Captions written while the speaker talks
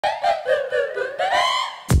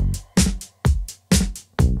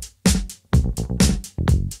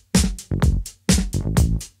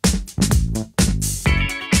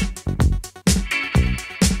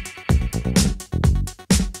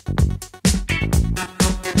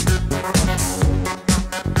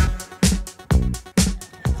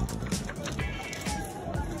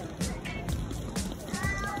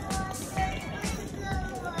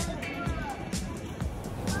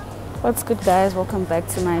What's good, guys? Welcome back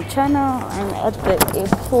to my channel. I'm at the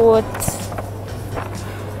airport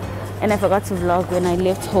and I forgot to vlog when I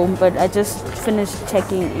left home, but I just finished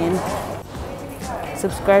checking in.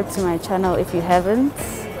 Subscribe to my channel if you haven't,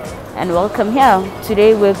 and welcome here.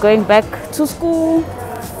 Today we're going back to school.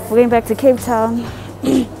 We're going back to Cape Town.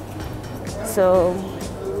 So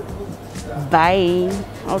bye.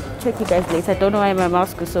 I'll check you guys later. I don't know why my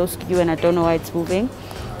mask is so skew and I don't know why it's moving.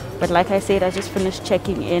 But like I said, I just finished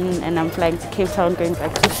checking in and I'm flying to Cape Town, going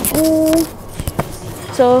back to school.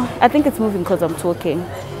 So I think it's moving because I'm talking.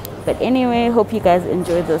 But anyway, hope you guys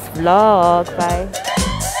enjoy this vlog. Bye.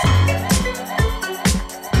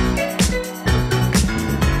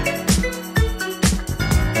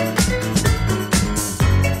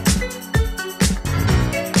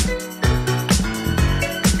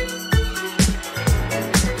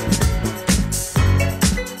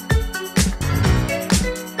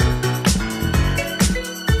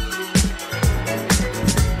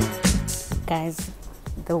 Guys,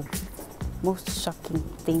 the most shocking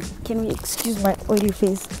thing, can we excuse my oily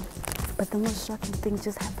face, but the most shocking thing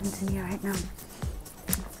just happened to me right now.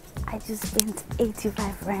 I just spent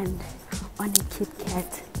 85 rand on a Kit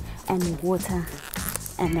Kat and water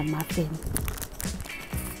and a muffin.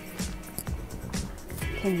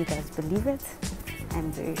 Can you guys believe it?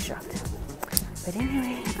 I'm very shocked. But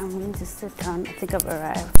anyway, I'm going to sit down. I think I've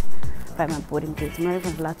arrived by my boarding gate. I'm not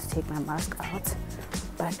even allowed to take my mask out,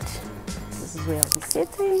 but this is where I'll be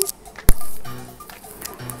sitting.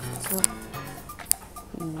 So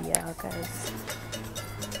yeah, guys,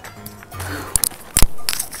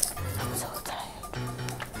 I'm so tired.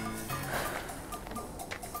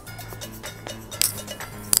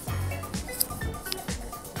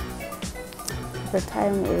 The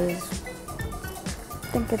time is, I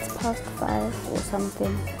think it's past 5 or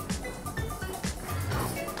something.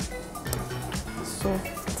 So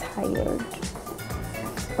tired.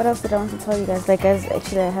 What else did I want to tell you guys? Like, guys,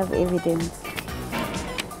 actually I have evidence.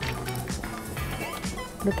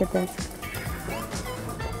 Look at that.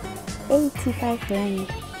 85 rand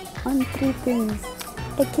on 3 things.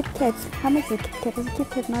 A Kit Kat. How much is a Kit Kat? Is a Kit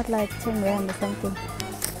Kat not like 10 rand or something?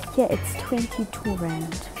 Yeah, it's 22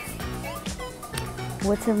 rand.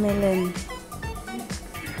 Watermelon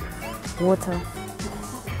water.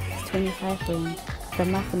 It's 25 rand. The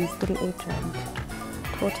muffin is 38 rand.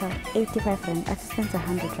 Total 85 rand. I just spent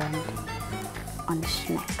 100 rand on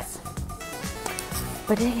snacks.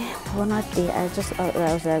 But we're not there. I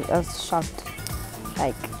was shocked.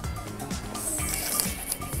 Like,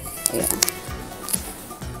 yeah.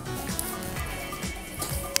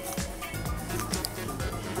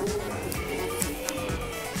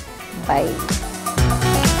 Bye.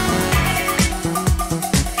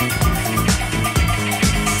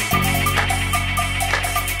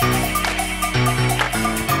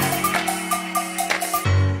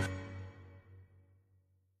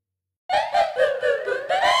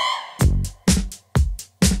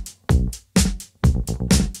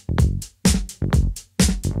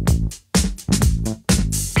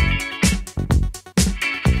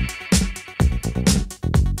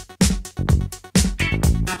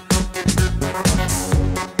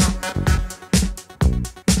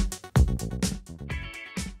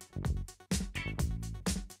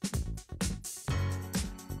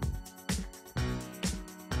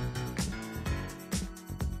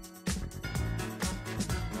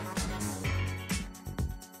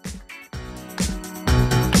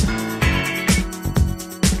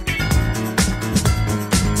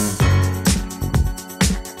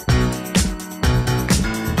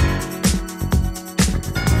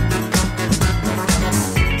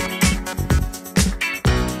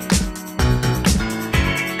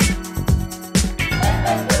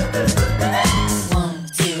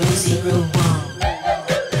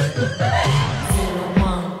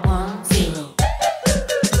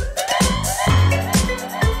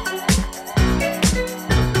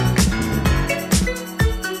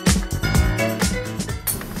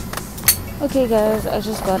 Okay guys, I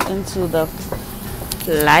just got into the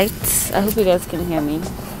flight. I hope you guys can hear me.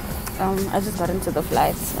 I just got into the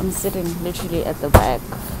flight. I'm sitting literally at the back.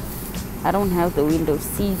 I don't have the window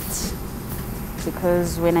seat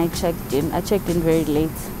because when I checked in very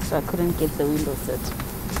late, so I couldn't get the window seat.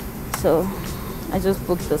 So I just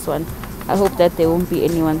booked this one. I hope that there won't be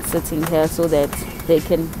anyone sitting here so that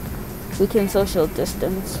we can social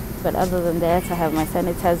distance. But other than that, I have my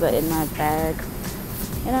sanitizer in my bag.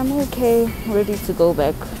 And I'm okay, ready to go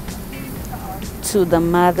back to the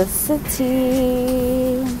mother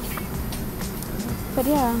city. But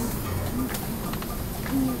yeah.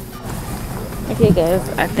 Okay guys,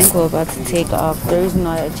 I think we're about to take off. The reason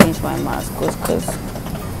why I changed my mask was because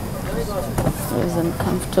It was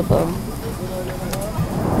uncomfortable.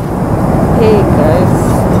 Hey guys,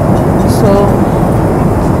 so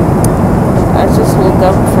I just woke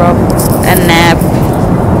up from a nap,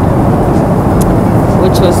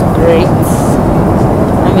 which was great.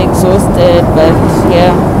 I'm exhausted, but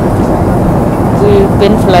yeah, we've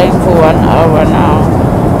been flying for 1 hour now,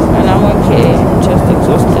 and I'm okay, just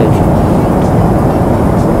exhausted.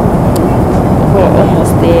 We're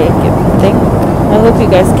almost there, I think. I hope you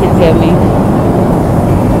guys can hear me.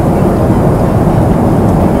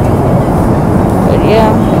 But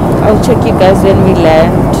yeah, I'll check you guys when we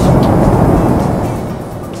land.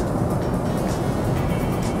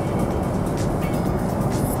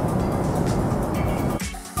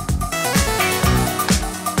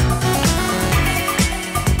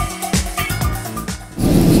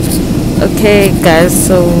 Okay guys,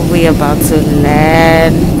 so we're about to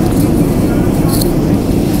land.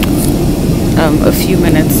 A few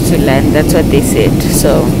minutes to land, that's what they said.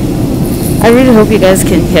 So I really hope you guys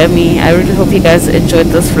can hear me. I really hope you guys enjoyed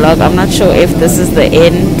this vlog. I'm not sure if this is the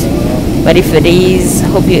end, but if it is,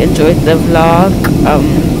 hope you enjoyed the vlog,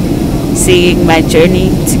 seeing my journey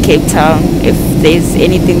to Cape Town. If there's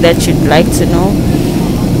anything that you'd like to know,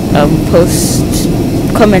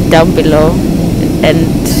 comment down below. And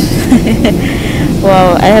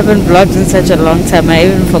wow, I haven't vlogged in such a long time. I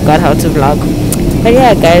even forgot how to vlog. But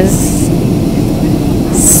yeah guys,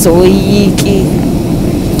 so icky.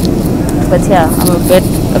 But yeah, I'm a bit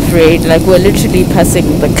afraid. Like, we're literally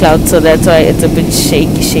passing the clouds, so that's why it's a bit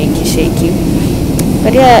shaky.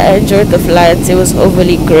 But yeah, I enjoyed the flights. It was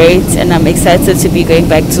overly great, and I'm excited to be going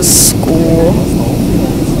back to school.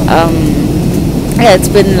 Yeah, it's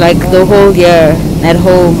been like the whole year at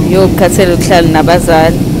home.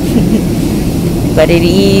 But it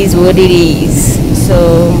is what it is.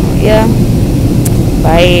 So yeah,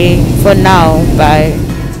 bye for now. Bye.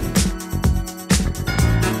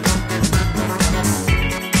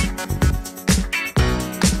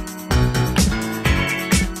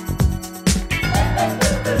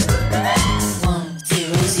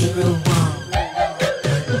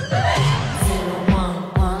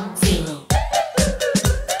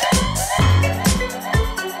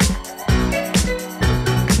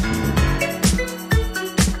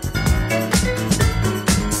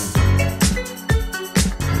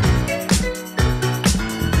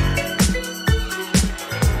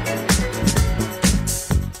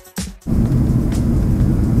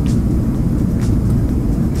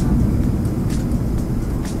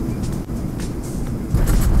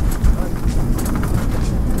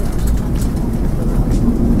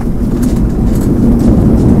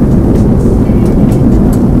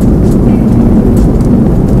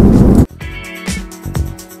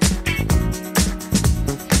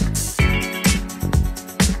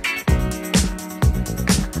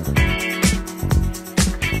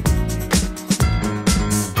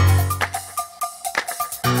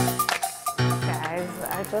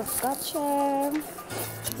 Gotcha.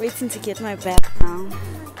 Waiting to get my bag now.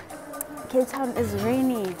 Cape Town is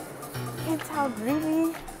rainy. Cape Town,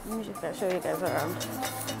 really? Let me just show you guys around.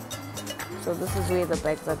 So this is where the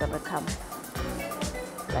bags are gonna come,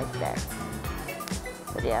 like that.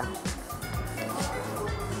 But yeah,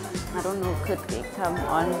 I don't know, could they come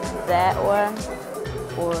on that one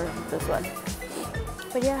or this one?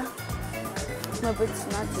 But yeah, I'm a bit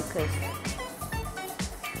snotty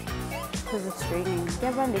because it's raining.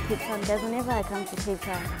 Yeah, but the Cape Town, guys, whenever I come to Cape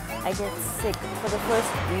Town, I get sick for the first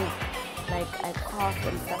week. Like, I cough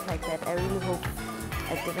and stuff like that. I really hope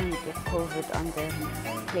I didn't get COVID on the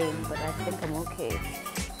plane, but I think I'm okay.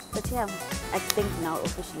 But yeah, I think now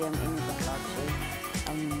officially I'm in the vlog shade.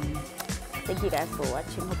 Thank you guys for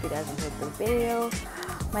watching. Hope you guys enjoyed the video.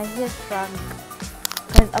 My hair shrunk.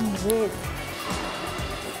 Guys, I'm red.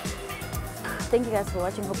 Thank you guys for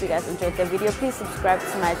watching. Hope you guys enjoyed the video. Please subscribe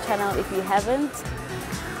to my channel if you haven't.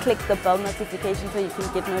 Click the bell notification so you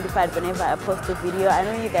can get notified whenever I post a video. I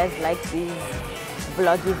know you guys like these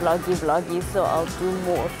vloggy, so I'll do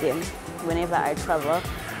more of them whenever I travel.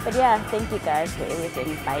 But yeah, thank you guys for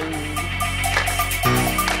everything. Bye.